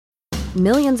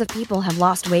Millions of people have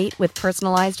lost weight with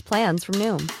personalized plans from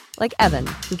Noom. Like Evan,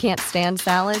 who can't stand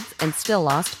salads and still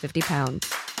lost 50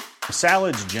 pounds.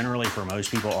 Salads generally for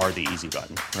most people are the easy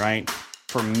button, right?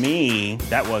 For me,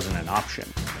 that wasn't an option.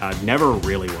 I never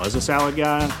really was a salad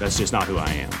guy. That's just not who I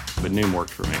am. But Noom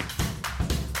worked for me.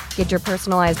 Get your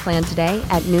personalized plan today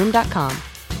at Noom.com.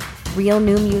 Real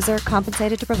Noom user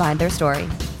compensated to provide their story.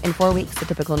 In 4 weeks, the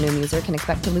typical Noom user can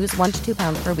expect to lose 1 to 2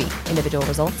 pounds per week. Individual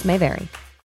results may vary.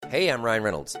 Hey, I'm Ryan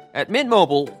Reynolds. At Mint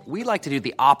Mobile, we like to do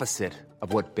the opposite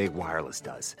of what Big Wireless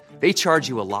does. They charge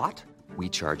you a lot, we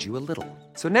charge you a little.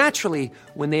 So naturally,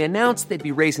 when they announced they'd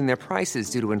be raising their prices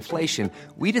due to inflation,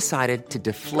 we decided to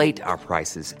deflate our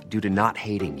prices due to not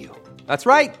hating you. That's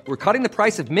right. We're cutting the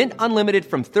price of Mint Unlimited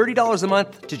from $30 a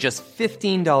month to just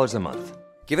 $15 a month.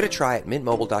 Give it a try at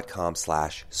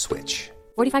mintmobile.com/switch.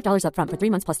 $45 up front for 3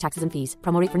 months plus taxes and fees.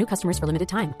 Promo rate for new customers for limited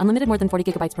time. Unlimited more than 40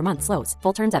 gigabytes per month. Slows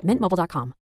full terms at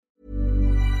mintmobile.com.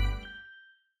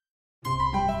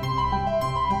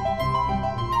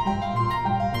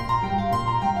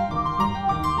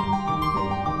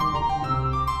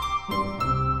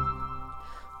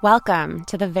 Welcome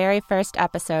to the very first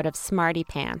episode of Smarty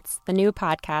Pants, the new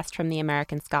podcast from the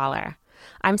American Scholar.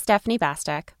 I'm Stephanie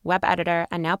Bastek, web editor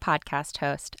and now podcast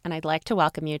host, and I'd like to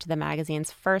welcome you to the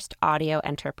magazine's first audio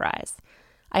enterprise.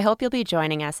 I hope you'll be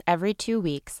joining us every 2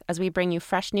 weeks as we bring you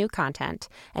fresh new content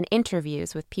and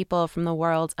interviews with people from the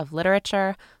worlds of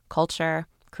literature, culture,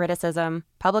 criticism,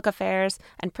 public affairs,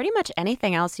 and pretty much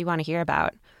anything else you want to hear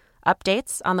about.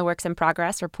 Updates on the works in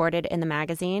progress reported in the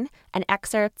magazine, and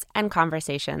excerpts and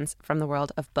conversations from the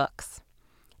world of books.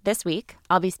 This week,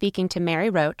 I'll be speaking to Mary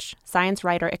Roach, science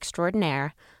writer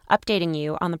extraordinaire, updating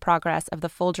you on the progress of the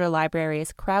Folger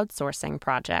Library's crowdsourcing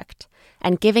project,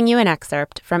 and giving you an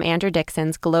excerpt from Andrew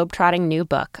Dixon's globetrotting new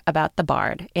book about the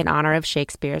Bard in honor of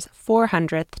Shakespeare's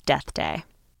 400th death day.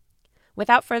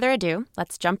 Without further ado,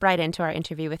 let's jump right into our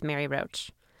interview with Mary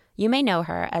Roach. You may know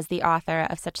her as the author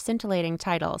of such scintillating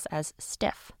titles as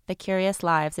Stiff, The Curious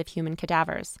Lives of Human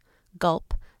Cadavers,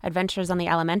 Gulp, Adventures on the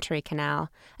Alimentary Canal,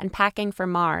 and Packing for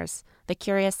Mars, The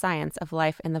Curious Science of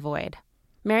Life in the Void.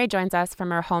 Mary joins us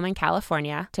from her home in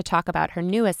California to talk about her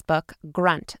newest book,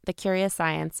 Grunt, The Curious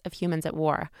Science of Humans at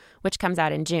War, which comes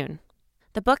out in June.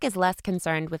 The book is less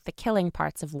concerned with the killing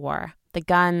parts of war, the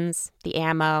guns, the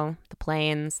ammo, the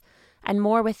planes, and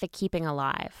more with the keeping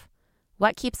alive.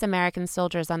 What keeps American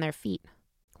soldiers on their feet?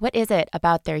 What is it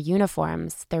about their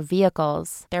uniforms, their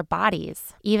vehicles, their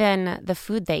bodies, even the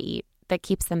food they eat that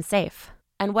keeps them safe?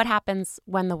 And what happens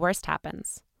when the worst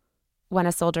happens? When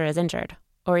a soldier is injured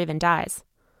or even dies?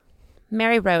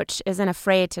 Mary Roach isn't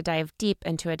afraid to dive deep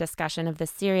into a discussion of the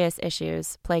serious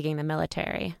issues plaguing the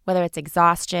military, whether it's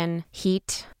exhaustion,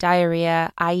 heat,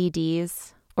 diarrhea,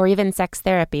 IEDs, or even sex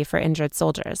therapy for injured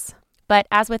soldiers. But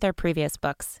as with her previous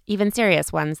books, even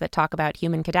serious ones that talk about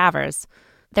human cadavers,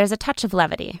 there's a touch of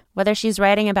levity, whether she's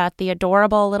writing about the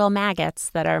adorable little maggots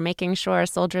that are making sure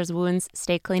soldiers' wounds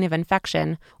stay clean of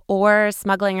infection, or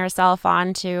smuggling herself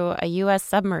onto a U.S.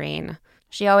 submarine.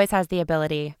 She always has the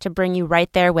ability to bring you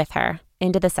right there with her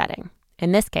into the setting,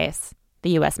 in this case,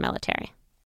 the U.S. military.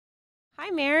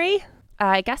 Hi, Mary.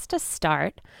 I guess to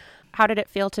start, how did it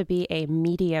feel to be a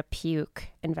media puke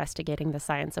investigating the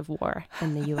science of war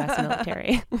in the U.S.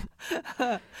 military?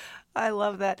 I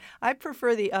love that. I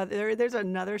prefer the other. There's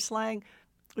another slang,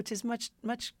 which is much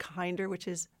kinder, which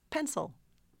is pencil.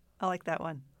 I like that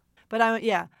one. But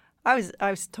I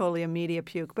was totally a media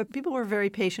puke. But people were very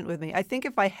patient with me. I think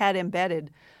if I had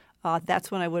embedded,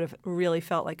 that's when I would have really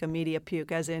felt like a media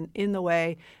puke, as in the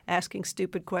way, asking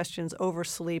stupid questions,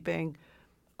 oversleeping,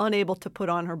 unable to put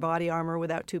on her body armor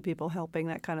without two people helping,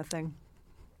 that kind of thing.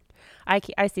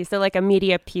 I see. So like a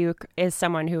media puke is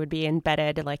someone who would be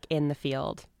embedded like in the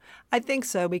field. I think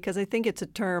so, because I think it's a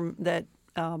term that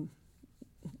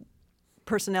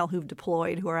personnel who've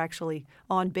deployed, who are actually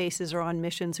on bases or on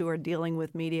missions, who are dealing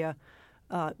with media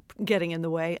getting in the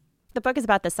way. The book is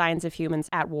about the science of humans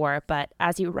at war, but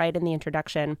as you write in the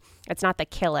introduction, it's not the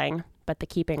killing, but the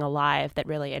keeping alive that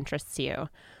really interests you.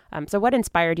 So what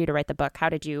inspired you to write the book? How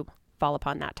did you fall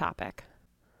upon that topic?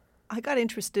 I got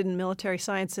interested in military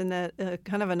science in a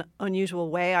kind of an unusual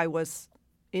way. I was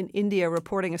in India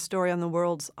reporting a story on the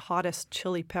world's hottest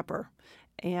chili pepper.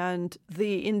 And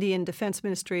the Indian Defense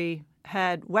Ministry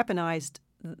had weaponized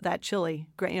that chili,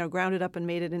 ground it up and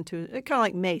made it into kind of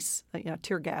like mace,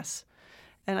 tear gas.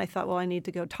 And I thought, well, I need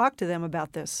to go talk to them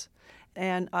about this.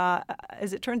 And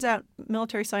as it turns out,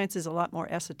 military science is a lot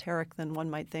more esoteric than one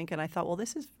might think. And I thought, well,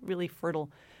 this is really fertile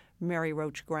Mary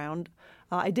Roach ground.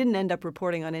 I didn't end up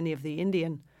reporting on any of the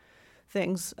Indian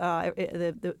things.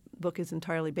 The book is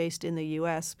entirely based in the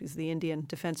U.S. because the Indian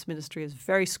Defense Ministry is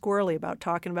very squirrely about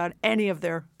talking about any of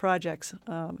their projects,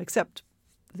 except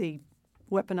the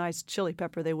weaponized chili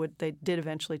pepper. They did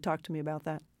eventually talk to me about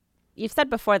that. You've said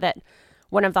before that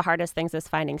one of the hardest things is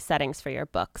finding settings for your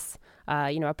books.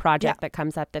 A project that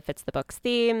comes up that fits the book's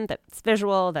theme, that's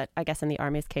visual, that I guess in the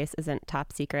Army's case isn't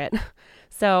top secret.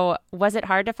 So was it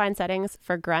hard to find settings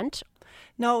for Grunt?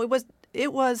 No, it was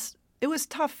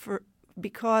tough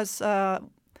because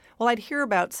I'd hear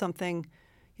about something,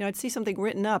 I'd see something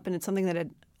written up and it's something that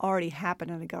had already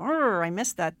happened and I'd go, I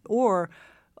missed that. Or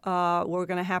were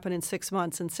going to happen in 6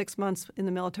 months, and 6 months in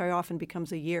the military often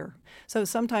becomes a year. So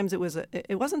sometimes it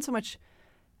wasn't so much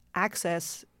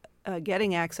access,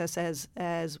 getting access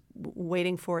as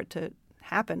waiting for it to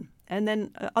happen. And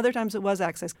then other times it was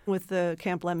access. With the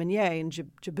Camp Lemonnier in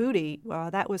Djibouti,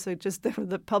 that was just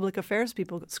the public affairs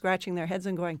people scratching their heads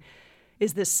and going,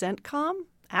 is this CENTCOM?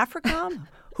 AFRICOM?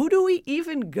 Who do we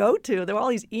even go to? There were all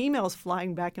these emails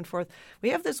flying back and forth. We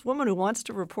have this woman who wants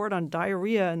to report on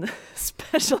diarrhea and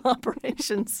special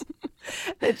operations.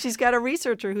 And she's got a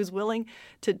researcher who's willing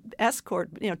to escort,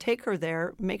 take her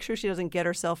there, make sure she doesn't get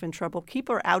herself in trouble, keep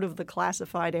her out of the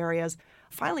classified areas.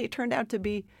 Finally, it turned out to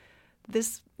be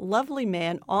this lovely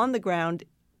man on the ground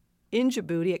in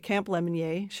Djibouti at Camp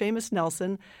Lemonnier, Seamus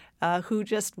Nelson, who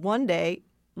just one day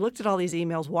looked at all these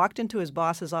emails, walked into his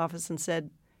boss's office and said,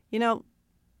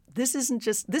 this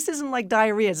isn't like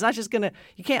diarrhea. It's not just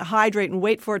you can't hydrate and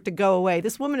wait for it to go away.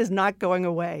 This woman is not going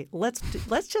away. Let's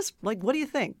just, what do you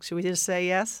think? Should we just say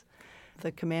yes?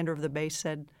 The commander of the base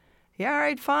said, yeah, all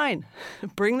right, fine.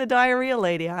 Bring the diarrhea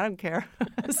lady. I don't care.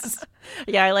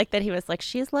 Yeah, I like that he was like,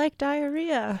 she's like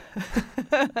diarrhea.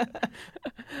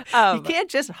 You can't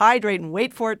just hydrate and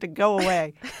wait for it to go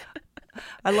away.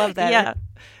 I love that. Yeah.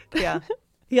 Yeah.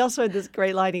 He also had this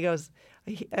great line. He goes,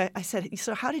 I said,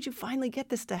 so how did you finally get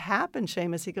this to happen,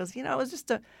 Seamus? He goes, it was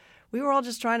we were all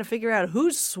just trying to figure out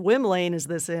whose swim lane is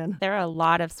this in. There are a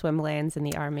lot of swim lanes in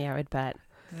the Army, I would bet.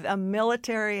 The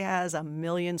military has 1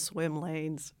 million swim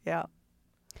lanes. Yeah.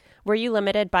 Were you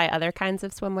limited by other kinds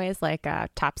of swimways, like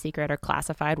top secret or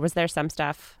classified? Was there some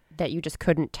stuff that you just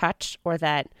couldn't touch, or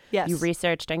that you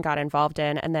researched and got involved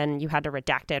in, and then you had to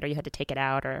redact it, or you had to take it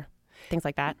out, or things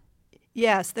like that?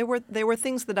 Yes, there were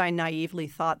things that I naively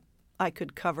thought I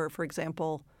could cover. For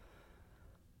example,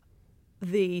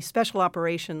 the Special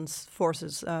Operations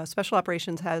Forces. Special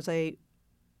Operations has a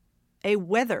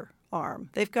weather arm.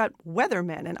 They've got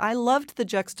weathermen, and I loved the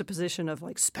juxtaposition of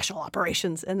like special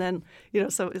operations, and then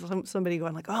so somebody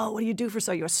going like, "Oh, what do you do for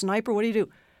so? You're a sniper? What do you do?"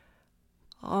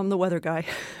 I'm the weather guy.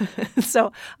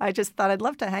 So I just thought I'd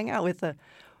love to hang out with the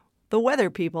weather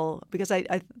people, because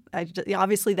I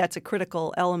obviously that's a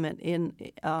critical element in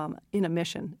a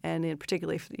mission, and in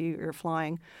particularly if you're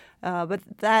flying.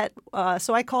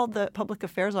 So I called the Public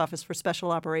Affairs Office for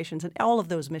Special Operations, and all of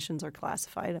those missions are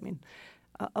classified. I mean,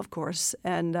 of course.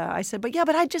 And I said, but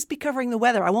I'd just be covering the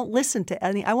weather. I won't listen to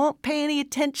I won't pay any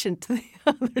attention to the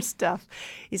other stuff.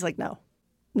 He's like, no,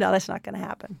 that's not going to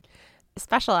happen.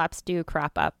 Special ops do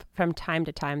crop up from time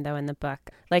to time, though, in the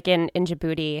book. Like in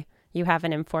Djibouti, you have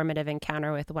an informative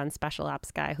encounter with one special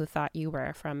ops guy who thought you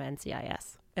were from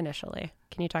NCIS initially.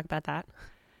 Can you talk about that?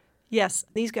 Yes.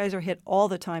 These guys are hit all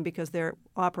the time because they're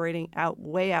operating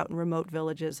way out in remote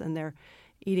villages, and they're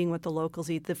eating what the locals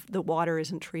eat. The water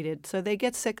isn't treated. So they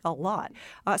get sick a lot.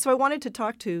 So I wanted to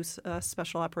talk to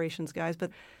special operations guys, but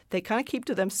they kind of keep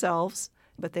to themselves,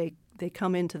 but they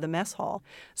come into the mess hall.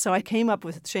 So I came up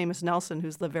with Seamus Nelson,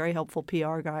 who's the very helpful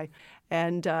PR guy,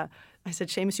 and I said,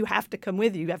 Seamus, you have to come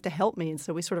with you. You have to help me. And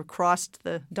so we sort of crossed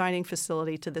the dining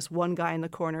facility to this one guy in the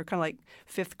corner, kind of like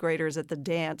fifth graders at the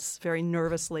dance, very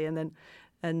nervously. And then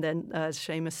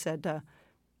Seamus said,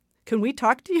 can we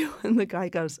talk to you? And the guy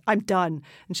goes, I'm done.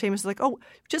 And Seamus is like, oh,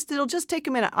 it'll just take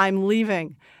a minute. I'm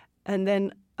leaving. And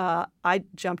then I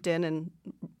jumped in and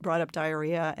brought up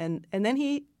diarrhea. And then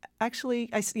he actually,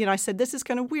 I said, this is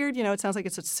kind of weird. It sounds like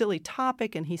it's a silly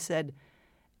topic. And he said,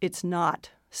 it's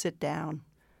not. Sit down.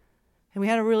 And we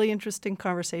had a really interesting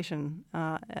conversation,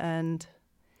 and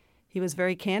he was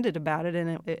very candid about it.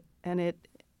 And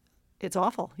it's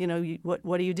awful.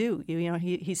 What do you do?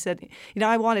 He said,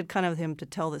 I wanted kind of him to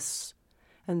tell this,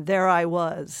 and there I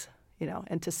was,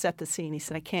 and to set the scene. He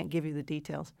said, I can't give you the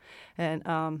details,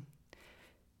 and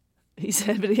he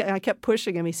said, but I kept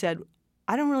pushing him. He said,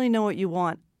 I don't really know what you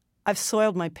want. I've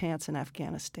soiled my pants in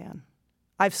Afghanistan.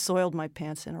 I've soiled my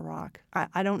pants in Iraq.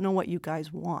 I don't know what you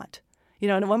guys want. And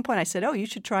at one point I said, oh, you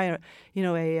should try a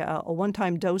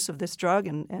one-time dose of this drug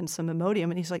and some Imodium.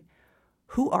 And he's like,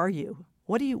 who are you?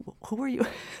 who are you?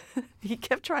 He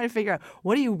kept trying to figure out,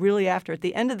 what are you really after? At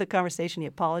the end of the conversation, he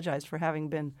apologized for having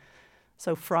been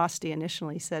so frosty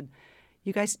initially. He said,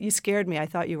 you guys, you scared me. I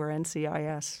thought you were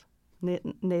NCIS,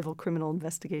 Naval Criminal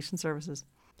Investigation Services.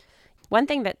 One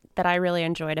thing that I really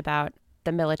enjoyed about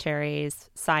the military's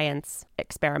science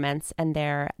experiments and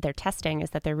their testing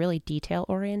is that they're really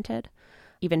detail-oriented.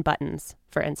 Even buttons,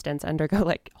 for instance, undergo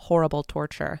like horrible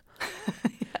torture.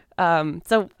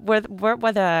 So what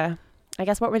were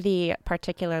the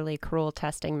particularly cruel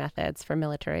testing methods for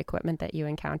military equipment that you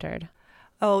encountered?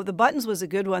 Oh, the buttons was a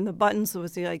good one. The buttons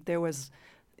was like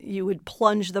you would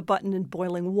plunge the button in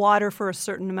boiling water for a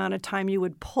certain amount of time. You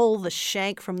would pull the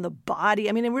shank from the body.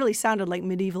 I mean, it really sounded like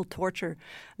medieval torture.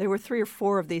 There were 3 or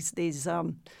 4 of these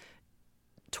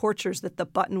tortures that the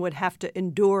button would have to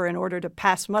endure in order to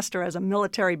pass muster as a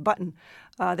military button.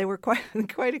 They were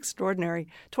quite extraordinary.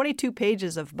 22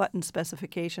 pages of button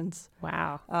specifications.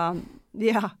 Wow.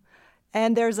 Yeah.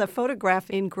 And there's a photograph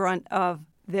in Grunt of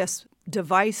this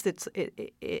device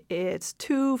it's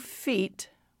 2 feet,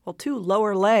 2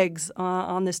 lower legs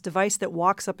on this device that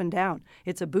walks up and down.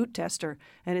 It's a boot tester,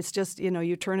 and it's just,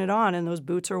 you turn it on and those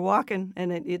boots are walking,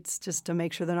 and it's just to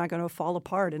make sure they're not going to fall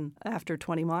apart after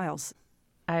 20 miles.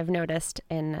 I've noticed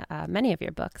in many of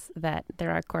your books that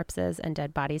there are corpses and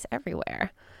dead bodies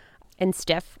everywhere. In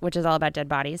Stiff, which is all about dead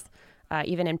bodies,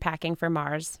 even in Packing for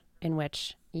Mars, in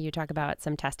which you talk about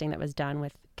some testing that was done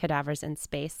with cadavers in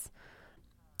space.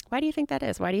 Why do you think that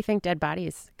is? Why do you think dead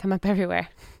bodies come up everywhere?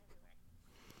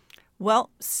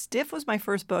 Well, Stiff was my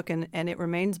first book, and it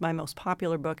remains my most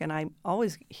popular book. And I'm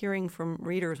always hearing from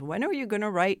readers, when are you going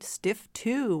to write Stiff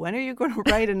 2? When are you going to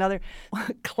write another?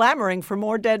 Clamoring for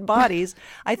more dead bodies.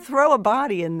 I throw a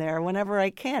body in there whenever I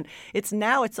can. It's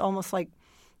almost like,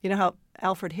 how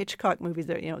Alfred Hitchcock movies,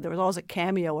 there was always a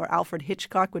cameo where Alfred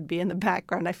Hitchcock would be in the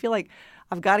background. I feel like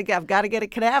I've got to get a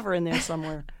cadaver in there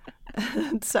somewhere.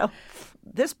 So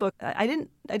this book, I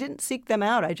didn't seek them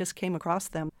out. I just came across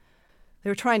them. They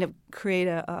were trying to create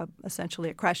essentially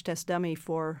a crash test dummy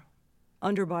for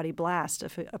underbody blast.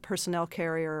 If a personnel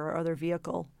carrier or other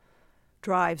vehicle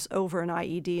drives over an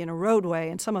IED in a roadway,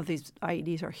 and some of these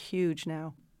IEDs are huge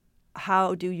now,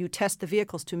 how do you test the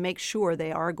vehicles to make sure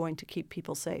they are going to keep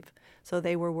people safe? So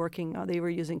they were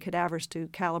using cadavers to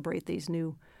calibrate these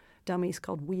new dummies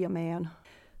called We a Man.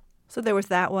 So there was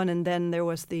that one, and then there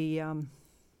was the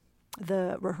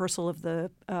rehearsal of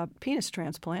the penis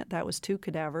transplant. That was 2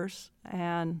 cadavers.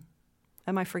 And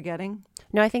am I forgetting?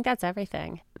 No, I think that's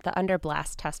everything. The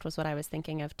underblast test was what I was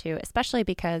thinking of too, especially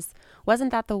because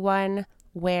wasn't that the one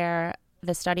where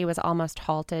the study was almost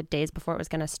halted days before it was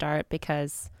going to start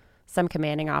because some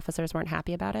commanding officers weren't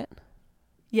happy about it?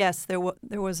 Yes, there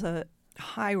was a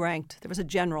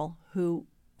general who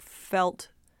felt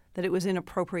that it was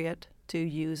inappropriate to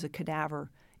use a cadaver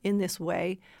in this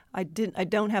way. I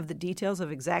don't have the details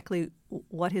of exactly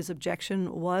what his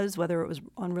objection was, whether it was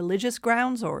on religious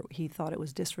grounds or he thought it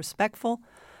was disrespectful.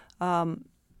 And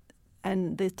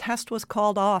the test was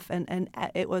called off, and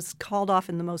it was called off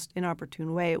in the most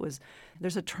inopportune way.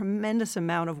 There's a tremendous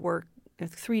amount of work,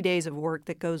 3 days of work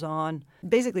that goes on.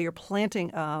 Basically, you're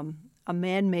planting a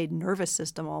man-made nervous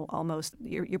system almost.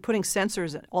 You're putting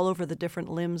sensors all over the different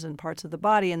limbs and parts of the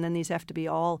body, and then these have to be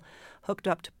all hooked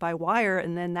up by wire,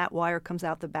 and then that wire comes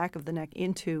out the back of the neck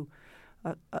into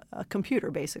a computer,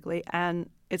 basically. And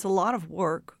it's a lot of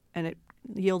work, and it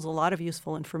yields a lot of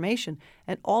useful information.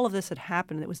 And all of this had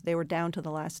happened. They were down to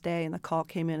the last day, and the call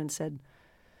came in and said,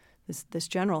 this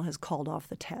general has called off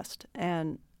the test.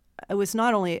 And it was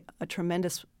not only a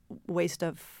tremendous waste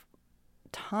of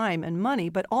time and money,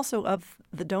 but also of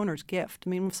the donor's gift. I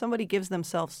mean, if somebody gives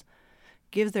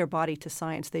their body to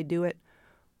science, they do it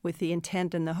with the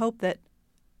intent and the hope that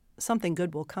something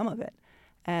good will come of it.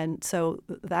 And so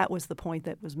that was the point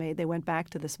that was made. They went back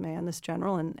to this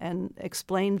general, and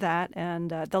explained that.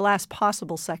 And the last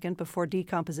possible second before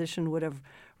decomposition would have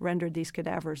rendered these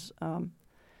cadavers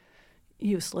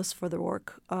useless for the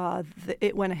work.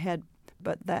 It went ahead,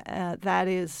 but that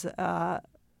is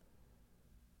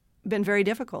been very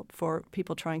difficult for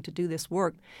people trying to do this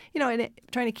work, and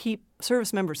trying to keep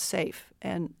service members safe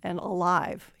and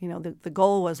alive. The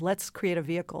goal was, let's create a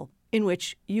vehicle in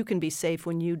which you can be safe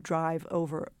when you drive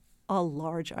over a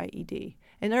large IED.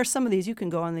 And there are some of these, you can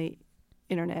go on the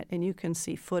internet and you can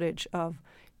see footage of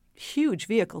huge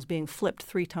vehicles being flipped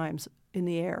 3 times in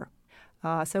the air.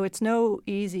 So it's no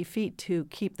easy feat to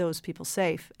keep those people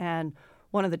safe. And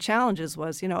one of the challenges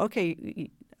was,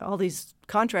 all these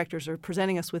contractors are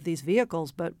presenting us with these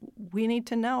vehicles, but we need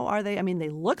to know, they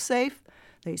look safe,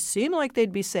 they seem like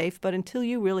they'd be safe, but until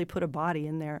you really put a body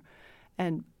in there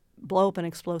and blow up an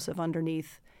explosive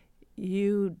underneath,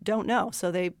 you don't know.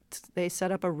 So they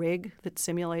set up a rig that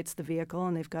simulates the vehicle,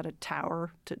 and they've got a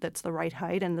tower that's the right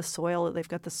height, and the soil, they've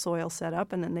got the soil set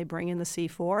up, and then they bring in the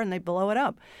C4 and they blow it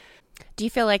up. Do you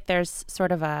feel like there's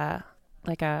sort of a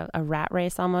rat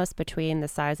race almost between the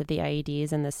size of the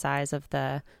IEDs and the size of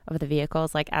the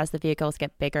vehicles? Like as the vehicles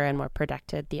get bigger and more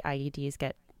protected, the IEDs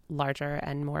get larger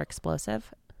and more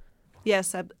explosive?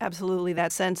 Yes, absolutely.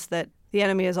 That sense that the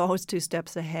enemy is always 2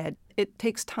 steps ahead. It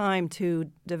takes time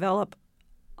to develop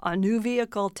a new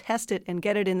vehicle, test it, and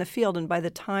get it in the field. And by the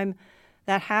time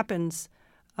that happens,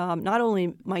 not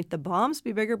only might the bombs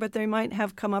be bigger, but they might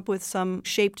have come up with some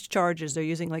shaped charges. They're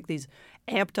using like these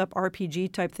amped up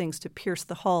RPG type things to pierce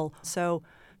the hull. So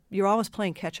you're always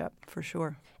playing catch up for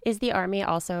sure. Is the Army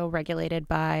also regulated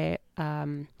by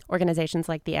organizations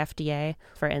like the FDA,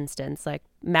 for instance? Like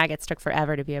maggots took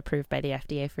forever to be approved by the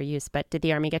FDA for use, but did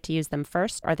the Army get to use them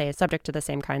first? Are they subject to the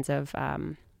same kinds of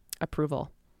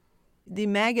approval? The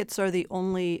maggots are the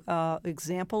only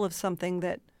example of something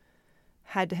that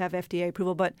had to have FDA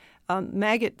approval, but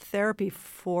maggot therapy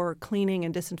for cleaning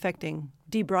and disinfecting,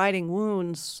 debriding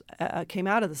wounds came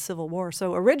out of the Civil War.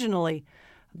 So originally,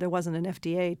 there wasn't an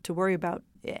FDA to worry about.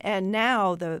 And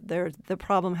now the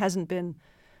problem hasn't been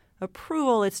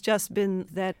approval. It's just been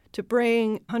that to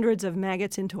bring hundreds of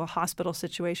maggots into a hospital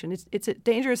situation, it's a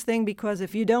dangerous thing because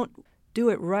if you don't do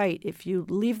it right, if you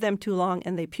leave them too long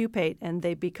and they pupate and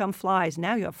they become flies,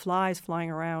 now you have flies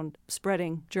flying around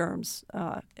spreading germs.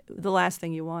 The last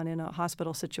thing you want in a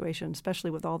hospital situation,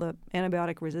 especially with all the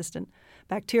antibiotic-resistant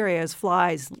bacteria, is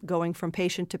flies going from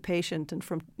patient to patient and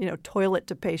from toilet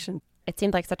to patient. It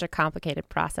seemed like such a complicated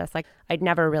process. Like I'd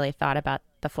never really thought about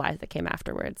the flies that came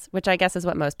afterwards, which I guess is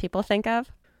what most people think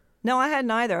of. No, I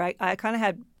hadn't either. I kind of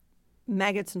had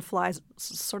maggots and flies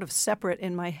sort of separate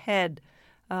in my head.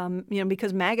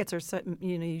 Because maggots are,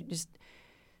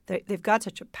 they've got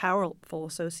such a powerful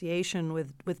association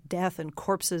with death and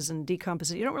corpses and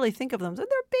decomposition. You don't really think of them. They're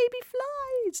baby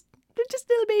flies. They're just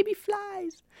little baby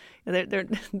flies.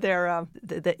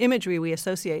 The imagery we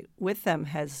associate with them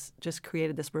has just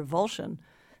created this revulsion.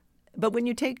 But when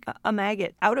you take a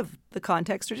maggot out of the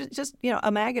context, or just a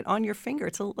maggot on your finger,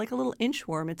 it's like a little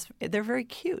inchworm. They're very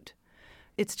cute.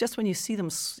 It's just when you see them,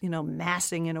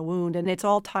 massing in a wound, and it's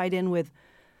all tied in with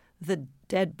the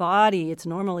dead body. It's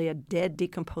normally a dead,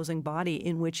 decomposing body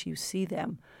in which you see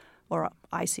them, or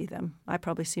I see them. I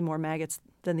probably see more maggots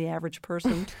than the average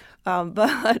person.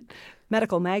 But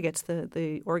Medical Maggots,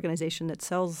 the organization that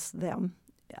sells them,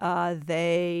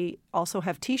 they also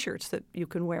have T-shirts that you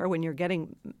can wear when you're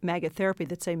getting maggot therapy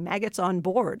that say "Maggots on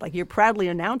board," like you're proudly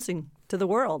announcing to the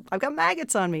world, "I've got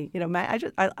maggots on me."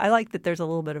 I like that there's a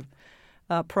little bit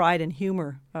of pride and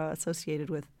humor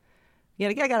associated with.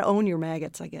 You got to own your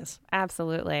maggots, I guess.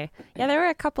 Absolutely. Yeah, there were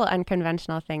a couple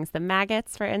unconventional things. The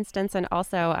maggots, for instance, and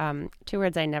also 2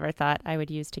 words I never thought I would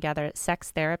use together,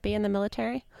 sex therapy in the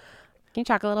military. Can you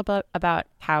talk a little bit about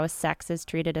how sex is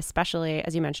treated, especially,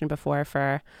 as you mentioned before,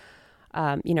 for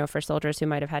soldiers who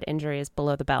might have had injuries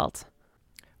below the belt?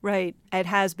 Right. It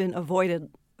has been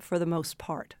avoided for the most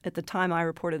part. At the time I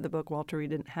reported the book, Walter Reed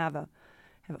didn't have a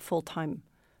full-time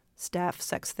staff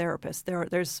sex therapist. There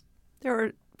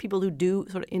are people who do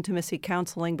sort of intimacy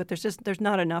counseling, but there's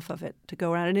not enough of it to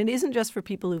go around. And it isn't just for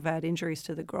people who've had injuries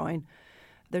to the groin.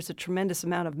 There's a tremendous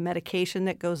amount of medication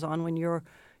that goes on when you're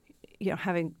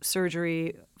having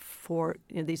surgery for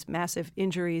these massive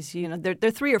injuries. There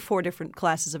are 3 or 4 different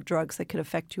classes of drugs that could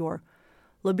affect your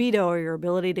libido or your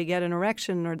ability to get an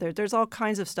erection, or there's all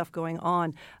kinds of stuff going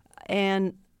on.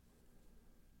 And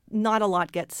not a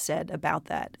lot gets said about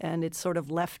that. And it's sort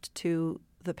of left to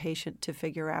the patient to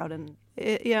figure out. And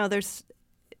there's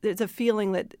a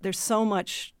feeling that there's so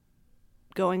much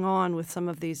going on with some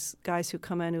of these guys who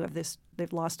come in who have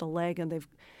they've lost a leg and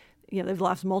they've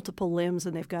lost multiple limbs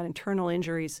and they've got internal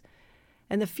injuries.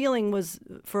 And the feeling was,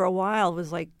 for a while,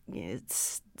 was like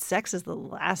sex is the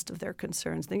last of their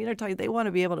concerns. They want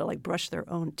to be able to like brush their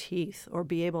own teeth or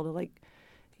be able to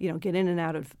get in and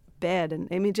out of bed. And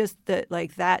I mean, just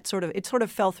that sort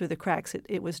of fell through the cracks.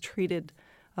 It was treated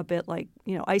a bit like,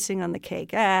 icing on the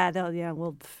cake.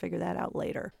 We'll figure that out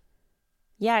later.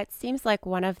 Yeah, it seems like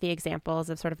one of the examples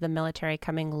of sort of the military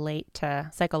coming late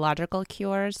to psychological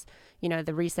cures,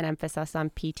 the recent emphasis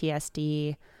on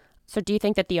PTSD. So do you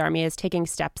think that the Army is taking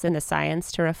steps in the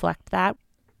science to reflect that?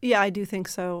 Yeah, I do think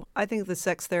so. I think the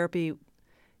sex therapy,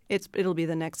 it'll be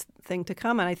the next thing to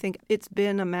come. And I think it's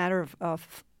been a matter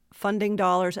of funding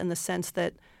dollars in the sense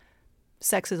that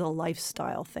sex is a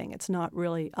lifestyle thing. It's not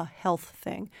really a health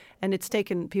thing. And it's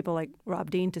taken people like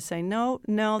Rob Dean to say, no,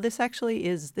 this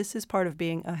is part of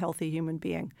being a healthy human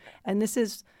being. And this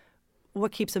is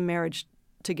what keeps a marriage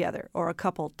together or a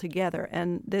couple together.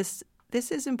 And this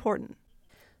is important.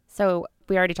 So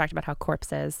we already talked about how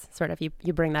corpses, sort of,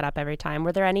 you bring that up every time.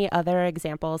 Were there any other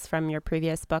examples from your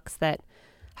previous books that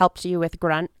helped you with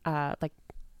grunt, like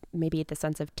maybe the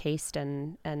sense of taste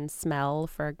and smell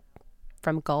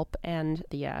from Gulp and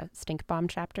the stink bomb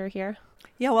chapter here?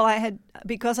 Yeah, well,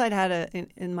 because I'd had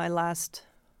in my last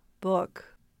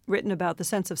book written about the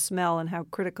sense of smell and how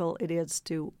critical it is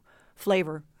to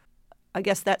flavor. I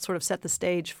guess that sort of set the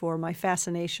stage for my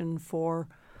fascination for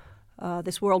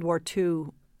this World War II,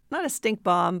 not a stink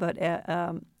bomb, but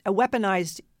a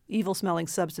weaponized evil-smelling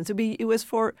substance. It was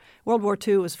for World War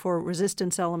II. It was for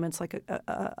resistance elements, like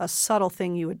a subtle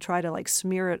thing you would try to like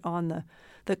smear it on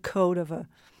the coat of a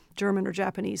German or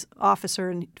Japanese officer,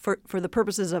 and for the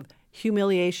purposes of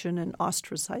humiliation and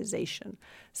ostracization.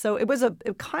 So it was a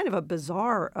kind of a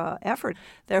bizarre effort.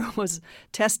 There was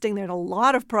testing. There had a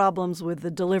lot of problems with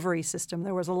the delivery system.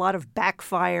 There was a lot of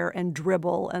backfire and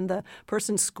dribble, and the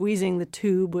person squeezing the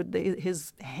tube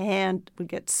his hand would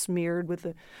get smeared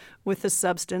with the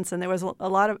substance, and there was a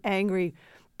lot of angry,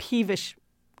 peevish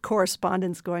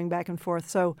correspondence going back and forth.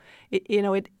 So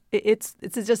it's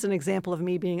just an example of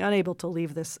me being unable to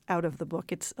leave this out of the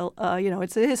book. It's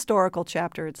it's a historical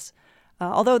chapter. It's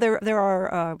although there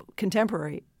are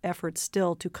contemporary efforts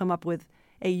still to come up with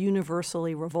a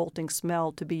universally revolting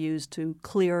smell to be used to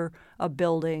clear a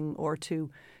building or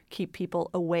to keep people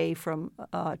away from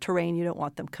terrain you don't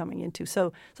want them coming into.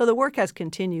 So the work has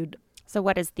continued. So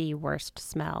what is the worst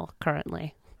smell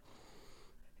currently?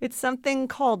 It's something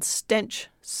called stench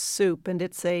soup, and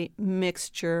it's a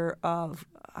mixture of,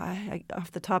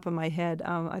 off the top of my head,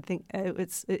 I think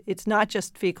it's not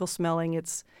just fecal smelling.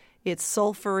 It's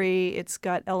sulfury. It's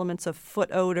got elements of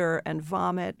foot odor and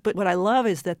vomit. But what I love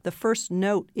is that the first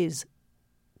note is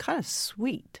kind of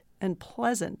sweet and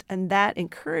pleasant, and that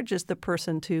encourages the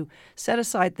person to set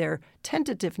aside their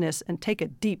tentativeness and take a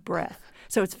deep breath.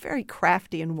 So it's very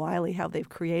crafty and wily how they've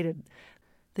created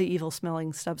the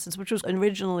evil-smelling substance, which was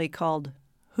originally called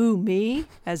 "Who Me?"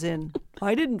 as in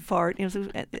I didn't fart.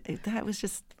 That was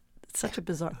just such a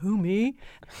bizarre "Who me?"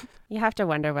 You have to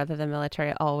wonder whether the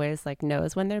military always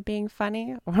knows when they're being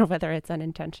funny or whether it's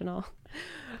unintentional.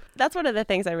 That's one of the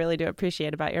things I really do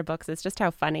appreciate about your books is just how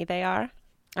funny they are.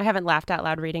 I haven't laughed out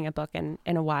loud reading a book in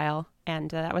a while, and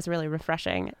that was really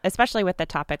refreshing, especially with the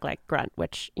topic like grunt,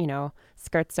 which,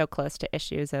 skirts so close to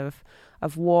issues of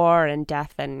war and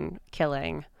death and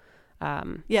killing.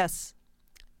 Yes.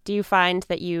 Do you find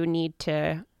that you need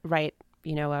to write,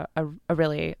 a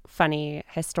really funny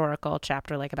historical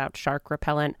chapter like about shark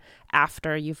repellent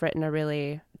after you've written a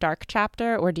really dark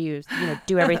chapter, or do you,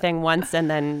 do everything once and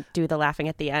then do the laughing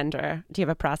at the end, or do you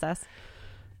have a process?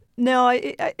 No,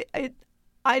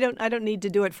 I don't need to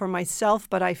do it for myself,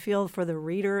 but I feel for the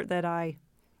reader that I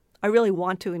really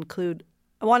wanted to include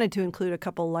a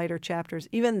couple lighter chapters,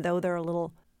 even though they're a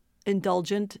little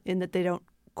indulgent in that they don't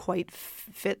quite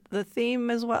fit the theme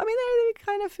as well. I mean, they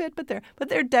kind of fit, but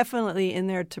they're definitely in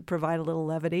there to provide a little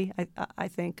levity, I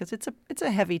think, because it's a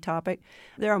heavy topic.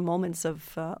 There are moments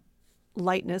of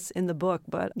lightness in the book,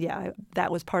 but yeah,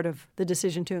 that was part of the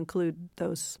decision to include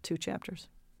those two chapters.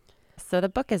 So the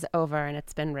book is over and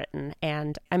it's been written,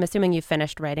 and I'm assuming you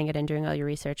finished writing it and doing all your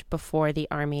research before the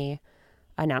Army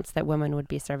announced that women would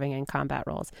be serving in combat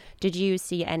roles. Did you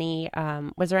see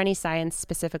was there any science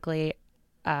specifically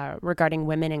regarding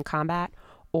women in combat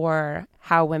or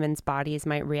how women's bodies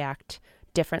might react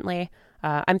differently?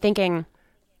 I'm thinking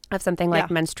of something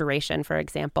like menstruation, for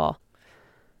example.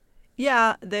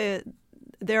 Yeah, there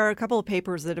are a couple of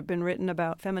papers that have been written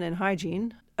about feminine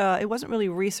hygiene. It wasn't really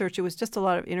research. It was just a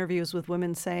lot of interviews with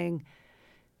women saying,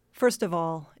 first of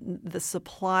all, the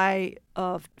supply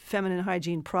of feminine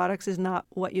hygiene products is not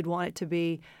what you'd want it to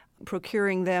be.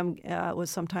 Procuring them was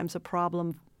sometimes a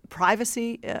problem.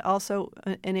 Privacy, also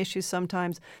an issue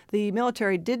sometimes. The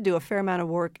military did do a fair amount of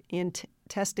work in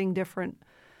testing different,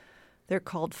 they're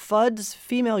called FUDs,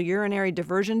 female urinary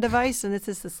diversion device, and it's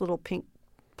this little pink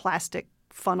plastic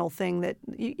funnel thing that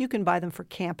you can buy them for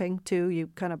camping too. You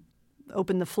kind of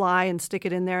open the fly and stick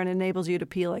it in there, and it enables you to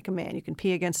pee like a man. You can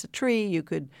pee against a tree. You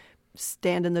could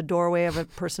stand in the doorway of a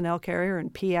personnel carrier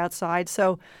and pee outside.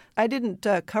 So I didn't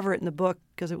cover it in the book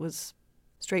because it was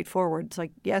straightforward. It's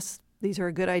like, yes, these are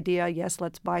a good idea. Yes,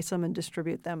 let's buy some and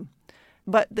distribute them.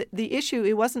 But the issue,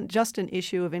 it wasn't just an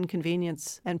issue of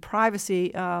inconvenience and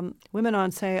privacy. Women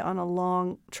on a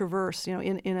long traverse,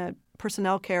 in a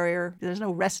personnel carrier, there's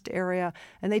no rest area,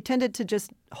 and they tended to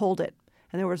just hold it.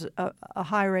 And there was a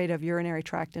high rate of urinary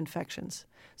tract infections.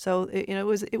 So it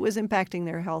was impacting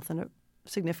their health in a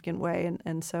significant way,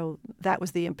 and so that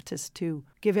was the impetus to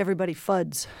give everybody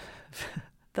FUDs,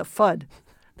 the FUD.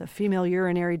 the female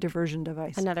urinary diversion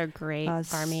device. Another great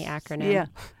Army acronym. Yeah,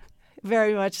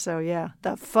 very much so, yeah.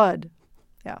 The FUD.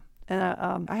 Yeah.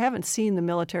 And I haven't seen the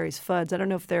military's FUDs. I don't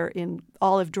know if they're in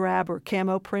olive drab or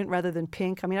camo print rather than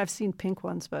pink. I mean, I've seen pink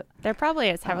ones, but... They're probably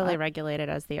as heavily regulated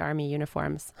as the Army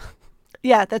uniforms.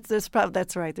 Yeah,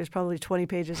 that's right. There's probably 20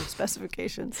 pages of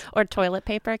specifications. Or toilet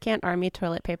paper. Can't Army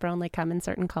toilet paper only come in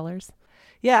certain colors?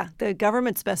 Yeah, the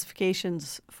government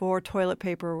specifications for toilet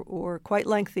paper were quite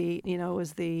lengthy. You know, it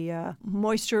was the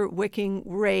moisture wicking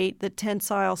rate, the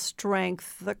tensile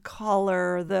strength, the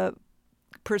color, the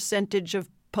percentage of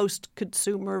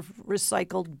post-consumer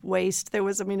recycled waste. It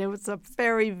was a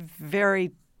very,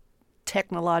 very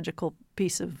technological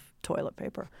piece of toilet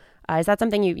paper. Is that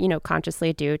something you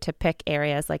consciously do to pick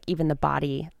areas like even the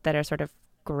body that are sort of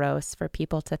gross for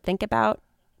people to think about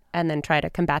and then try to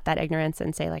combat that ignorance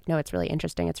and say like, no, it's really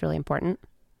interesting, it's really important?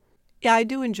 Yeah, I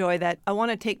do enjoy that. I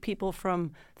want to take people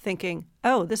from thinking,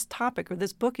 oh, this topic or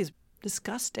this book is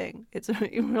disgusting. It's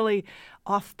really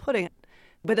off-putting.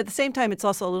 But at the same time, it's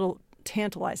also a little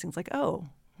tantalizing. It's like, oh,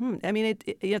 I mean,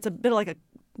 it's a bit like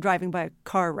driving by a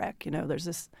car wreck. You know, there's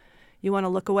this, you want to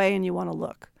look away and you want to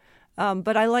look.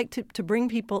 But I like to bring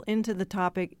people into the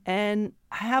topic and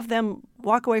have them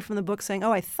walk away from the book saying,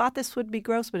 oh, I thought this would be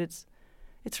gross, but it's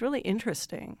really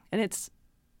interesting and it's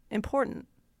important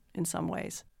in some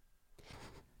ways.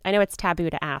 I know it's taboo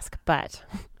to ask, but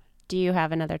do you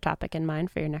have another topic in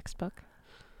mind for your next book?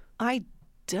 I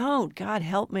don't. God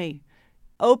help me.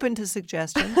 Open to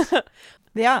suggestions.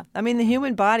 Yeah. I mean, the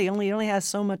human body only has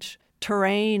so much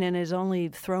terrain and is only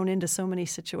thrown into so many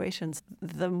situations.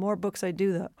 The more books I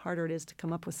do, the harder it is to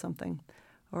come up with something.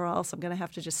 Or else I'm going to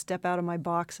have to just step out of my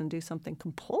box and do something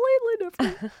completely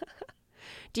different.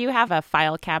 Do you have a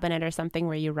file cabinet or something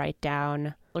where you write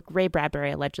down, look, Ray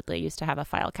Bradbury allegedly used to have a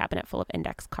file cabinet full of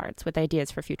index cards with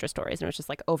ideas for future stories, and it was just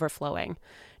like overflowing.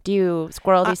 Do you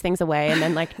squirrel these things away and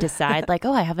then like decide like,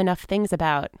 oh, I have enough things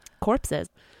about corpses?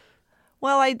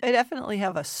 Well, I definitely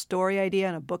have a story idea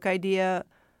and a book idea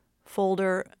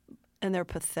folder, and they're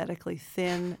pathetically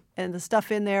thin. And the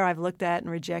stuff in there I've looked at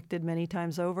and rejected many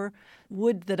times over.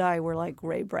 Would that I were like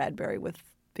Ray Bradbury with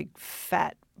big,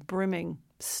 fat, brimming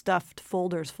stuffed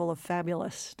folders full of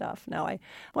fabulous stuff. Now,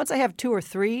 once I have 2 or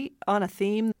 3 on a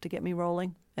theme to get me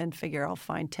rolling and figure I'll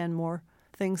find 10 more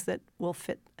things that will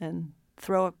fit and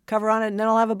throw a cover on it, and then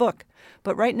I'll have a book.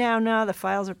 But right now, no, the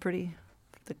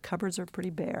cupboards are pretty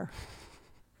bare.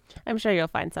 I'm sure you'll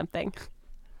find something.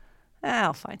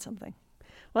 I'll find something.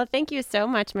 Well, thank you so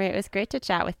much, Maria. It was great to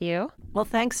chat with you. Well,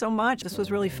 thanks so much. This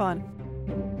was really fun.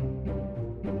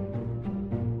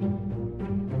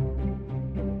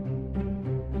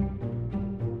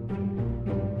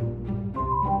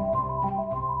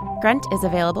 Grunt is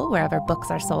available wherever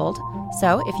books are sold,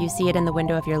 so if you see it in the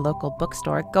window of your local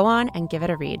bookstore, go on and give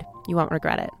it a read. You won't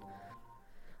regret it.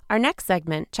 Our next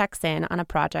segment checks in on a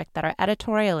project that our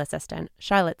editorial assistant,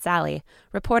 Charlotte Sally,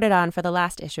 reported on for the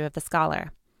last issue of The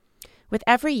Scholar. With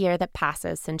every year that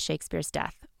passes since Shakespeare's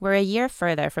death, we're a year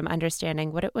further from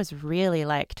understanding what it was really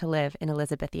like to live in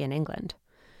Elizabethan England.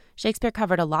 Shakespeare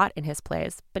covered a lot in his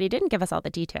plays, but he didn't give us all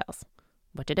the details.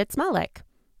 What did it smell like?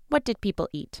 What did people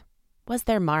eat? Was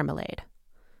there marmalade?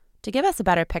 To give us a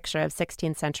better picture of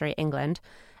 16th century England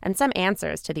and some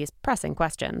answers to these pressing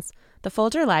questions, the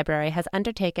Folger Library has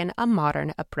undertaken a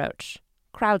modern approach,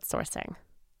 crowdsourcing.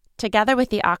 Together with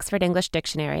the Oxford English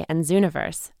Dictionary and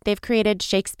Zooniverse, they've created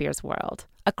Shakespeare's World,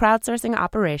 a crowdsourcing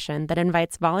operation that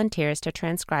invites volunteers to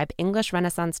transcribe English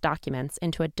Renaissance documents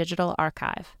into a digital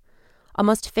archive.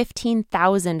 Almost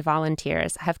 15,000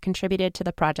 volunteers have contributed to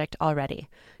the project already,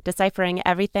 deciphering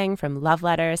everything from love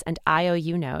letters and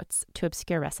IOU notes to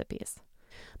obscure recipes.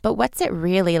 But what's it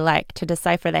really like to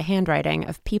decipher the handwriting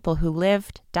of people who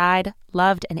lived, died,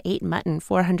 loved, and ate mutton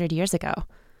 400 years ago?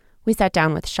 We sat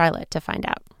down with Charlotte to find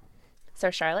out.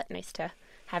 So Charlotte, nice to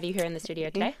have you here in the studio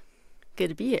today. Good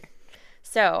to be here.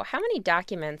 So how many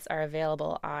documents are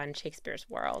available on Shakespeare's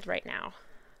World right now?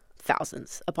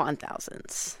 Thousands upon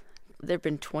thousands. There have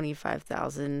been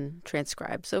 25,000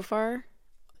 transcribed so far,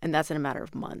 and that's in a matter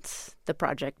of months. The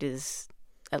project is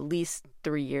at least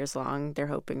 3 years long. They're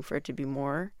hoping for it to be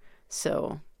more.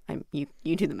 So you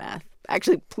do the math.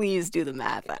 Actually, please do the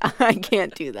math. I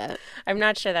can't do that. I'm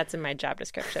not sure that's in my job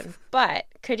description. But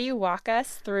could you walk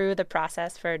us through the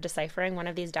process for deciphering one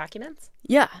of these documents?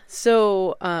 Yeah.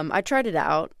 So I tried it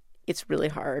out. It's really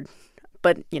hard.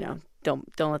 But, don't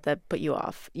let that put you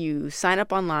off. You sign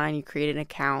up online. You create an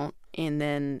account. And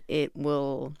then it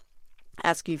will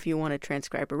ask you if you want to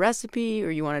transcribe a recipe or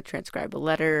you want to transcribe a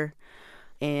letter.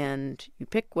 and you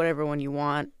pick whatever one you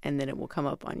want, and then it will come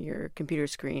up on your computer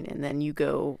screen, and then you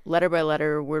go letter by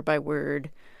letter, word by word.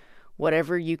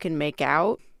 Whatever you can make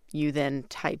out, you then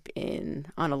type in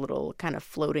on a little kind of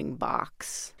floating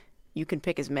box. You can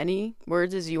pick as many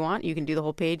words as you want. You can do the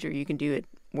whole page, or you can do it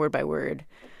word by word,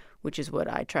 which is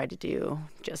what I tried to do,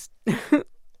 just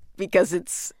because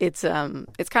it's kind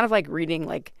of like reading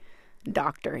like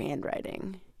doctor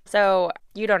handwriting. So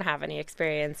you don't have any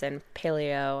experience in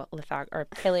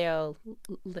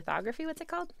paleolithography? What's it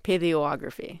called?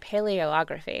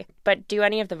 Paleography. But do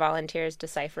any of the volunteers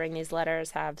deciphering these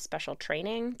letters have special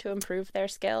training to improve their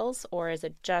skills, or is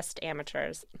it just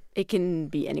amateurs? It can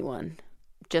be anyone,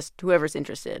 just whoever's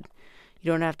interested.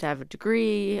 You don't have to have a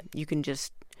degree. You can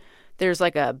just, there's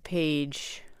like a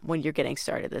page when you're getting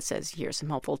started that says, here's some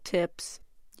helpful tips.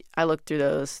 I looked through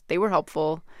those. They were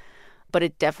helpful, but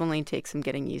it definitely takes some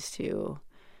getting used to.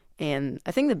 And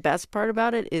I think the best part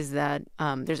about it is that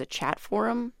there's a chat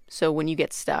forum. So when you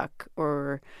get stuck,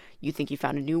 or you think you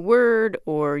found a new word,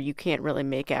 or you can't really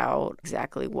make out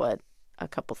exactly what a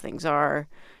couple things are,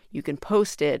 you can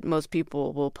post it. Most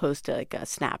people will post like a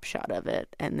snapshot of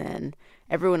it, and then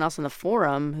everyone else on the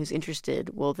forum who's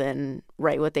interested will then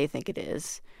write what they think it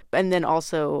is. And then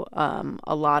also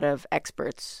a lot of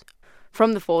experts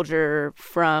from the Folger,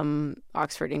 from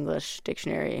Oxford English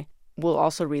Dictionary, will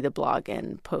also read the blog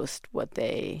and post what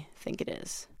they think it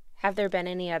is. Have there been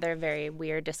any other very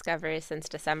weird discoveries since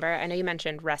December? I know you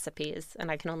mentioned recipes, and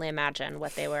I can only imagine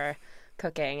what they were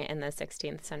cooking in the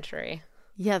 16th century.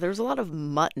 Yeah, there was a lot of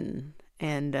mutton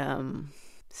and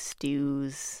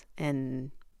stews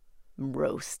and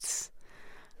roasts.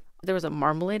 There was a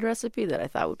marmalade recipe that I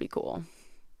thought would be cool.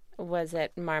 Was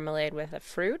it marmalade with a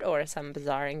fruit or some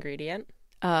bizarre ingredient?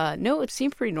 No, it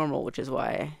seemed pretty normal, which is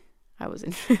why I was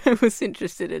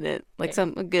interested in it. Like a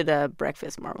good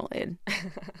breakfast marmalade.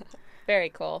 Very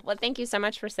cool. Well, thank you so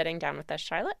much for sitting down with us,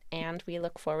 Charlotte, and we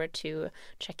look forward to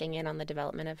checking in on the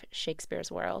development of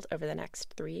Shakespeare's world over the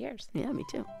next 3 years. Yeah, me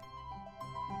too.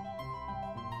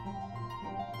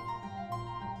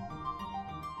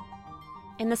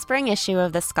 In the spring issue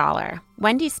of The Scholar,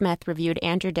 Wendy Smith reviewed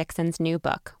Andrew Dickson's new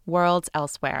book, Worlds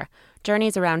Elsewhere,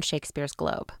 Journeys Around Shakespeare's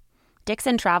Globe.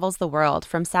 Dickson travels the world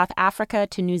from South Africa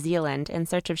to New Zealand in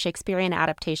search of Shakespearean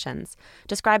adaptations,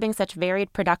 describing such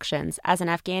varied productions as an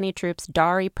Afghani troupe's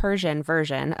Dari Persian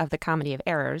version of the Comedy of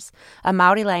Errors, a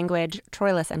Maori language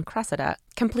Troilus and Cressida,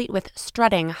 complete with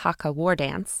strutting Haka war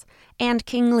dance, and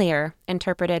King Lear,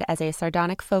 interpreted as a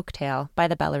sardonic folk tale by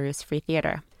the Belarus Free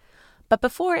Theatre. But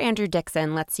before Andrew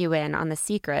Dickson lets you in on the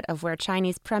secret of where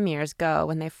Chinese premiers go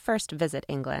when they first visit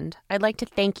England, I'd like to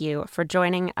thank you for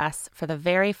joining us for the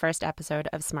very first episode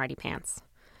of Smarty Pants.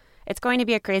 It's going to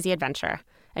be a crazy adventure,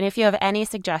 and if you have any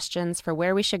suggestions for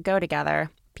where we should go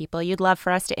together, people you'd love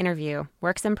for us to interview,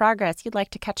 works in progress you'd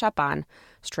like to catch up on,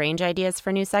 strange ideas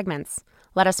for new segments,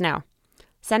 let us know.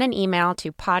 Send an email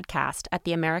to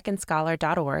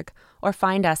podcast@theamericanscholar.org or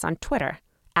find us on Twitter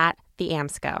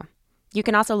 @theamsco. You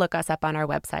can also look us up on our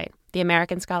website,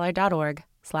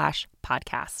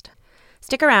 theamericanscholar.org/podcast.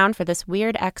 Stick around for this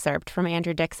weird excerpt from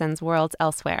Andrew Dickson's Worlds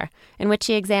Elsewhere, in which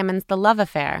he examines the love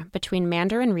affair between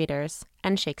Mandarin readers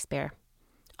and Shakespeare.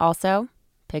 Also,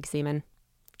 pig semen.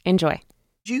 Enjoy.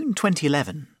 June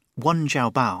 2011, Wen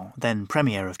Jiabao, then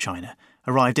Premier of China,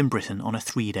 arrived in Britain on a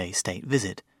 3-day state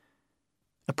visit.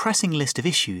 A pressing list of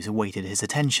issues awaited his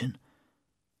attention.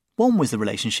 One was the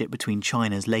relationship between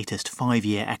China's latest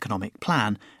 5-year economic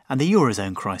plan and the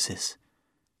Eurozone crisis.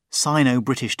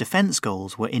 Sino-British defence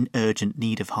goals were in urgent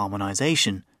need of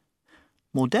harmonisation.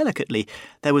 More delicately,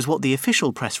 there was what the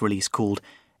official press release called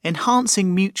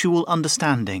enhancing mutual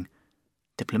understanding,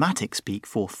 diplomatic speak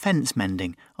for fence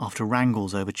mending after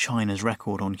wrangles over China's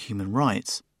record on human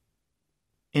rights.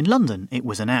 In London, it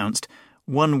was announced,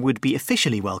 one would be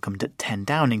officially welcomed at 10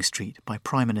 Downing Street by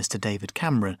Prime Minister David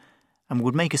Cameron, and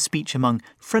would make a speech among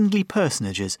friendly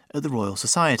personages at the Royal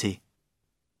Society.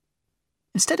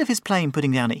 Instead of his plane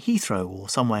putting down at Heathrow or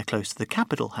somewhere close to the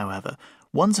capital, however,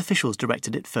 one's officials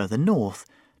directed it further north,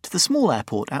 to the small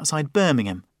airport outside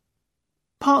Birmingham.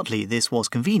 Partly this was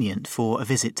convenient for a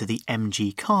visit to the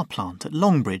MG car plant at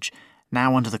Longbridge,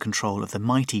 now under the control of the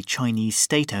mighty Chinese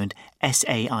state-owned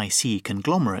SAIC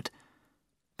conglomerate.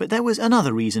 But there was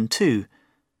another reason too.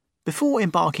 Before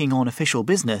embarking on official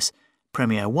business,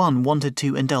 Premier Wen wanted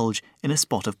to indulge in a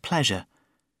spot of pleasure.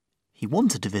 He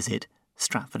wanted to visit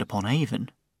Stratford-upon-Avon.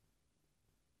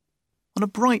 On a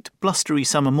bright, blustery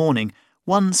summer morning,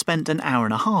 Wen spent an hour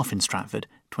and a half in Stratford,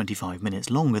 25 minutes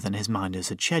longer than his minders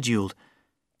had scheduled.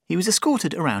 He was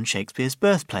escorted around Shakespeare's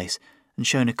birthplace and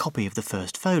shown a copy of the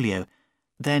first folio,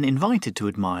 then invited to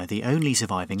admire the only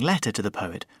surviving letter to the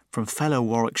poet from fellow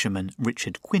Warwickshireman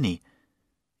Richard Quinney.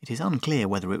 It is unclear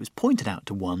whether it was pointed out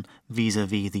to One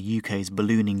vis-à-vis the UK's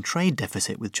ballooning trade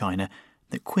deficit with China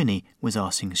that Quinney was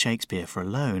asking Shakespeare for a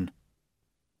loan.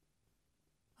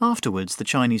 Afterwards, the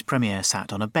Chinese premier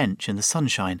sat on a bench in the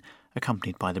sunshine,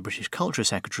 accompanied by the British Culture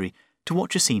Secretary, to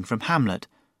watch a scene from Hamlet.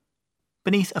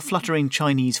 Beneath a fluttering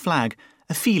Chinese flag,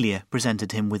 Ophelia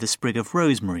presented him with a sprig of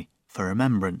rosemary for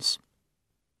remembrance.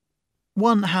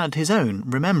 One had his own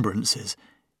remembrances.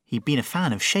 He'd been a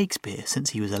fan of Shakespeare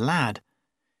since he was a lad.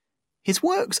 "His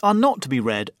works are not to be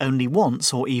read only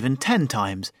once or even 10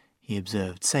 times, he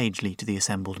observed sagely to the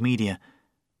assembled media.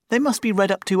 They must be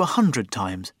read up to 100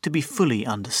 times to be fully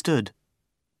understood.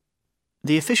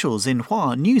 The official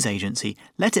Xinhua news agency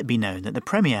let it be known that the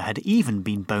Premier had even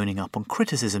been boning up on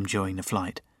criticism during the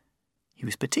flight. He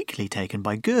was particularly taken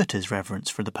by Goethe's reverence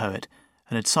for the poet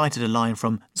and had cited a line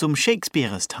from Zum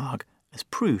Shakespearestag as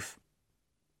proof.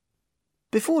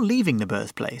 Before leaving the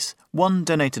birthplace, One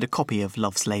donated a copy of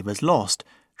Love's Labour's Lost,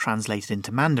 translated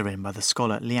into Mandarin by the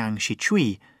scholar Liang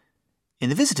Shichui. In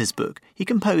the visitor's book, he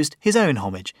composed his own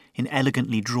homage in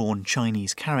elegantly drawn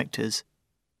Chinese characters.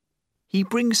 He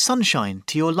brings sunshine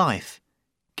to your life,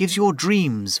 gives your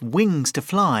dreams wings to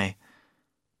fly.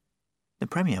 The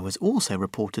Premier was also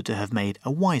reported to have made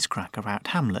a wisecrack about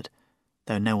Hamlet,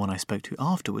 though no one I spoke to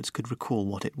afterwards could recall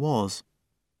what it was.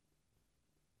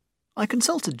 I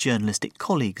consulted journalistic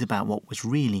colleagues about what was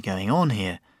really going on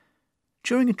here.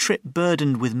 During a trip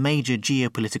burdened with major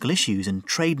geopolitical issues and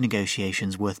trade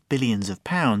negotiations worth billions of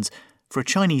pounds, for a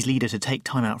Chinese leader to take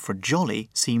time out for a jolly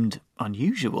seemed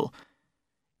unusual.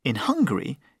 In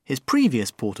Hungary, his previous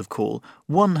port of call,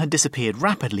 One had disappeared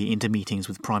rapidly into meetings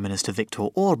with Prime Minister Viktor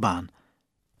Orban.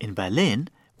 In Berlin,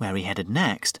 where he headed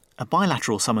next, a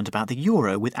bilateral summit about the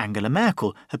euro with Angela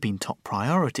Merkel had been top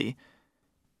priority.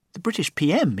 The British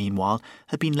PM, meanwhile,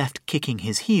 had been left kicking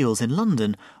his heels in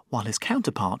London while his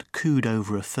counterpart cooed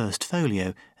over a first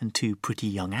folio and 2 pretty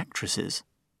young actresses.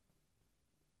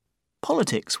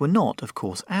 Politics were not, of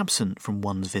course, absent from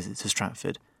One's visit to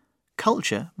Stratford.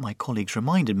 Culture, my colleagues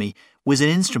reminded me, was an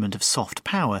instrument of soft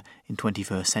power in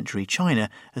 21st century China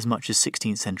as much as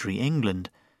 16th century England.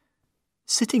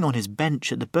 Sitting on his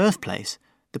bench at the birthplace,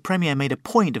 the Premier made a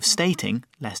point of stating,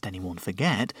 lest anyone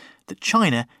forget, that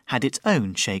China had its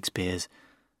own Shakespeares.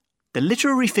 The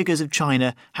literary figures of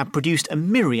China have produced a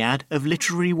myriad of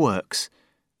literary works,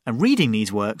 and reading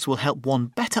these works will help one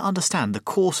better understand the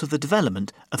course of the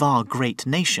development of our great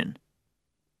nation.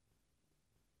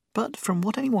 But from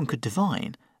what anyone could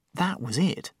divine, that was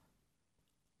it.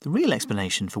 The real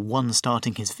explanation for One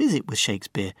starting his visit with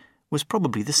Shakespeare was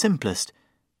probably the simplest.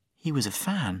 He was a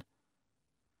fan.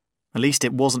 "At least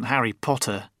it wasn't Harry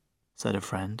Potter," said a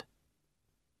friend.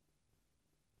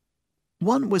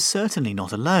 One was certainly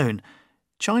not alone.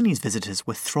 Chinese visitors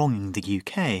were thronging the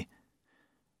UK.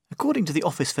 According to the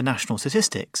Office for National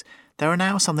Statistics, there are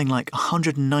now something like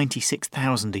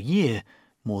 196,000 a year,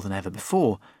 more than ever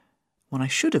before. When I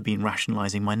should have been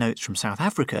rationalising my notes from South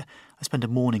Africa, I spent a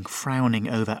morning frowning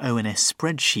over ONS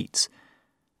spreadsheets.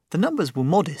 The numbers were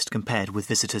modest compared with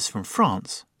visitors from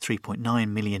France,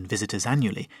 3.9 million visitors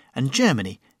annually, and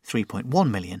Germany, 3.1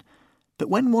 million. But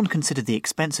when one considered the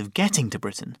expense of getting to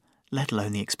Britain, let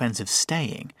alone the expense of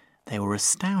staying, they were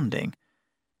astounding.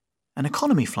 An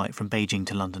economy flight from Beijing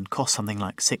to London cost something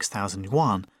like 6,000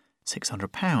 yuan,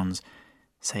 £600,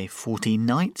 say 14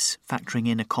 nights, factoring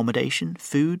in accommodation,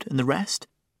 food and the rest.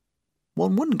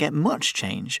 One wouldn't get much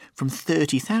change from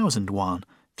 30,000 yuan,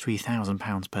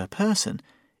 £3,000 per person,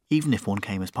 even if one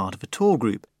came as part of a tour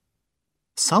group.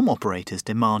 Some operators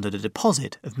demanded a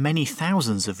deposit of many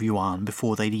thousands of yuan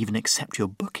before they'd even accept your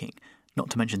booking, not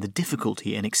to mention the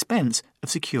difficulty and expense of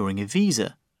securing a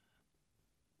visa.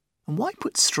 And why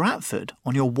put Stratford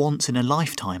on your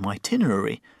once-in-a-lifetime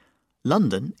itinerary?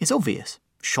 London is obvious.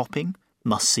 Shopping,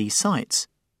 must-see sights.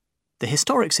 The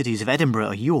historic cities of Edinburgh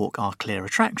or York are clear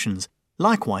attractions,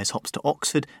 likewise hops to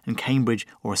Oxford and Cambridge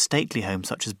or a stately home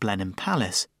such as Blenheim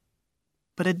Palace.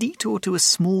 But a detour to a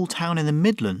small town in the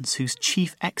Midlands whose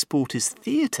chief export is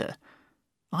theatre?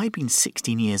 I'd been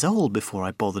 16 years old before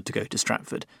I bothered to go to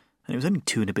Stratford, and it was only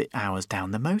 2 and a bit hours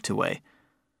down the motorway.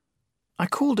 I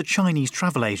called a Chinese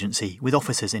travel agency with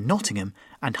offices in Nottingham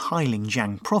and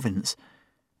Heilongjiang province.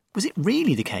 Was it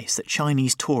really the case that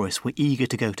Chinese tourists were eager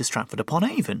to go to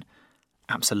Stratford-upon-Avon?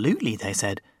 Absolutely, they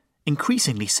said.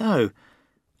 Increasingly so.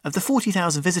 Of the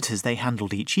 40,000 visitors they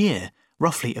handled each year,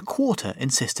 roughly a quarter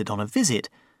insisted on a visit.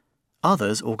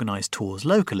 Others organised tours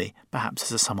locally, perhaps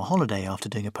as a summer holiday after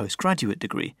doing a postgraduate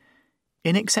degree.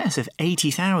 In excess of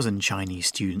 80,000 Chinese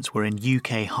students were in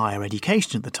UK higher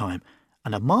education at the time,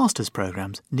 and of master's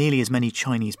programmes nearly as many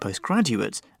Chinese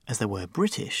postgraduates as there were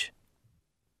British.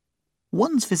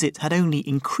 One's visit had only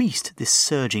increased this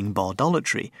surging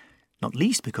bardolatry, not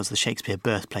least because the Shakespeare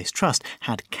Birthplace Trust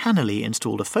had cannily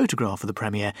installed a photograph of the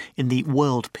premiere in the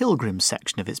World Pilgrims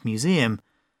section of its museum.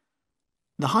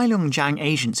 The Heilongjiang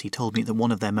agency told me that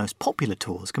one of their most popular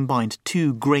tours combined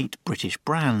two great British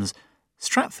brands,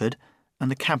 Stratford and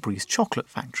the Cadbury's chocolate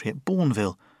factory at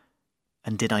Bourneville.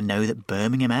 And did I know that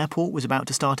Birmingham Airport was about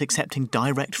to start accepting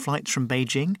direct flights from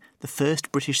Beijing, the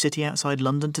first British city outside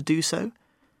London to do so?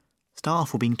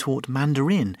 Staff were being taught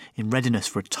Mandarin in readiness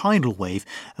for a tidal wave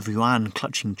of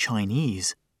yuan-clutching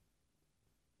Chinese.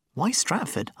 "Why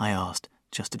Stratford?" I asked,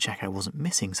 just to check I wasn't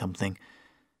missing something.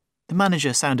 The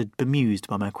manager sounded bemused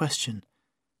by my question.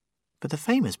 But the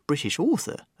famous British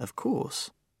author, of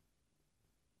course.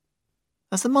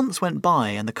 As the months went by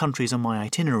and the countries on my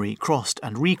itinerary crossed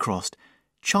and recrossed,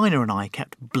 China and I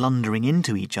kept blundering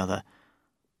into each other.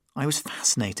 I was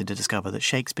fascinated to discover that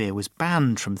Shakespeare was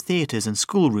banned from theatres and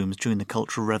schoolrooms during the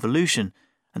Cultural Revolution,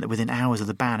 and that within hours of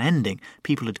the ban ending,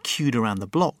 people had queued around the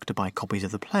block to buy copies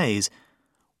of the plays.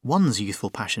 One's youthful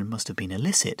passion must have been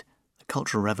illicit. The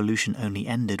Cultural Revolution only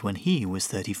ended when he was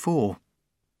 34.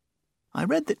 I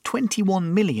read that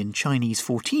 21 million Chinese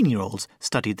 14-year-olds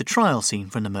studied the trial scene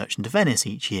from The Merchant of Venice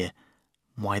each year.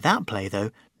 Why that play,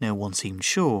 though, no one seemed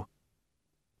sure.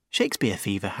 Shakespeare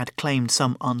fever had claimed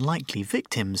some unlikely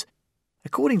victims.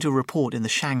 According to a report in the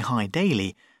Shanghai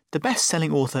Daily, the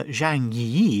best-selling author Zhang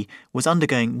Yiyi was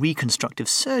undergoing reconstructive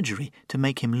surgery to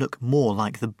make him look more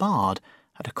like the Bard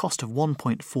at a cost of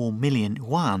 1.4 million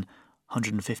yuan,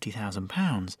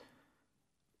 £150,000.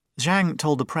 Zhang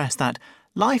told the press that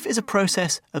life is a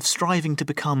process of striving to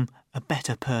become a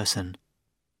better person.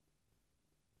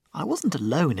 I wasn't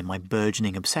alone in my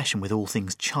burgeoning obsession with all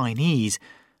things Chinese.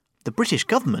 The British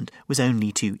government was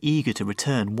only too eager to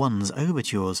return one's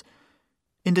overtures.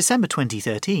 In December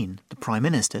 2013, the Prime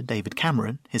Minister, David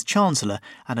Cameron, his Chancellor,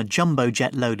 and a jumbo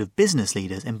jet load of business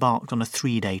leaders embarked on a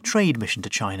 3-day trade mission to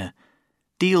China.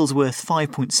 Deals worth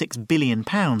 £5.6 billion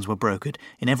were brokered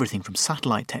in everything from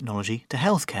satellite technology to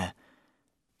healthcare.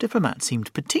 Diplomats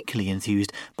seemed particularly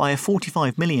enthused by a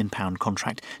 £45 million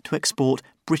contract to export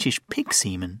British pig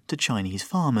semen to Chinese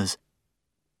farmers.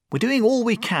 "We're doing all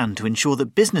we can to ensure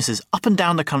that businesses up and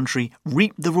down the country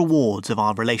reap the rewards of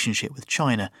our relationship with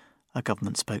China," a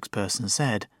government spokesperson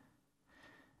said.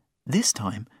 This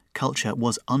time, culture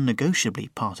was unnegotiably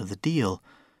part of the deal.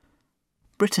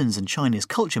 Britain's and China's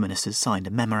culture ministers signed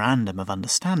a memorandum of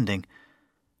understanding.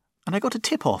 And I got a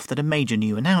tip-off that a major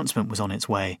new announcement was on its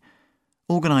way.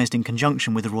 Organised in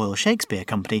conjunction with the Royal Shakespeare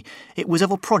Company, it was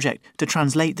of a project to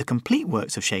translate the complete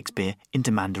works of Shakespeare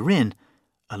into Mandarin,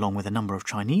 along with a number of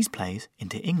Chinese plays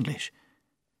into English.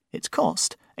 Its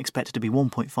cost, expected to be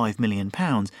 £1.5 million,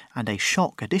 and a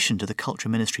shock addition to the Culture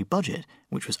Ministry budget,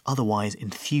 which was otherwise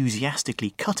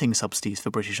enthusiastically cutting subsidies for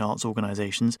British arts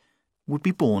organisations, would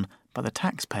be borne by the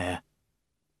taxpayer.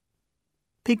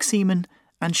 Pig semen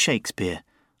and Shakespeare,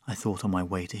 I thought on my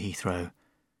way to Heathrow.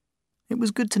 It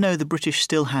was good to know the British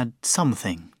still had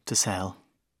something to sell.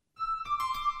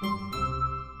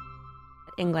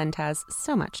 England has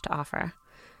so much to offer.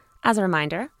 As a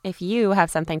reminder, if you have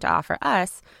something to offer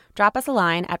us, drop us a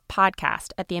line at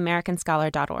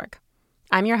podcast@theamericanscholar.org.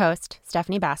 I'm your host,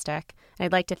 Stephanie Bastek, and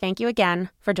I'd like to thank you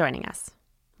again for joining us.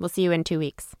 We'll see you in 2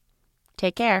 weeks.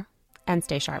 Take care and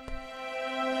stay sharp.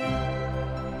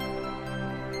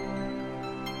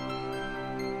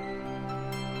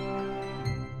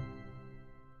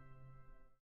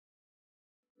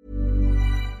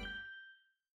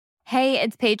 Hey,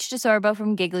 it's Paige DeSorbo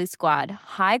from Giggly Squad.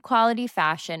 High quality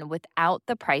fashion without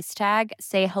the price tag.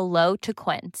 Say hello to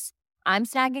Quince. I'm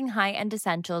snagging high-end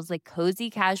essentials like cozy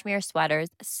cashmere sweaters,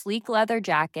 sleek leather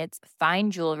jackets,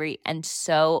 fine jewelry, and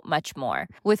so much more.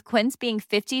 With Quince being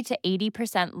 50 to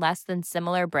 80% less than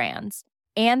similar brands.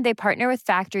 And they partner with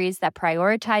factories that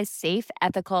prioritize safe,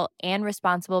 ethical, and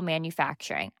responsible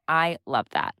manufacturing. I love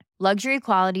that. Luxury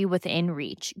quality within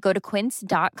reach. Go to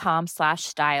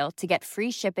quince.com/style to get free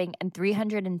shipping and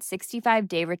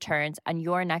 365-day returns on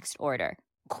your next order.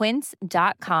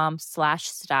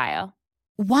 Quince.com/style.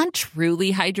 Want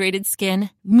truly hydrated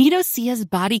skin? Meet Osea's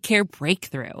Body Care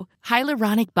Breakthrough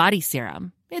Hyaluronic Body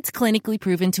Serum. It's clinically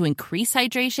proven to increase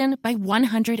hydration by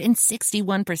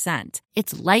 161%.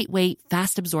 It's lightweight,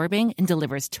 fast-absorbing, and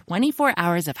delivers 24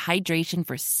 hours of hydration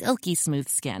for silky smooth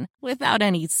skin without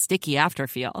any sticky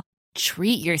afterfeel.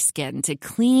 Treat your skin to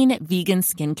clean, vegan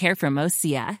skincare from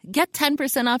Osea. Get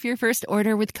 10% off your first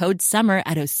order with code SUMMER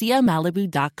at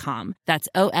OseaMalibu.com. That's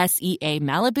OSEA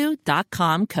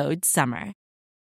Malibu.com, code SUMMER.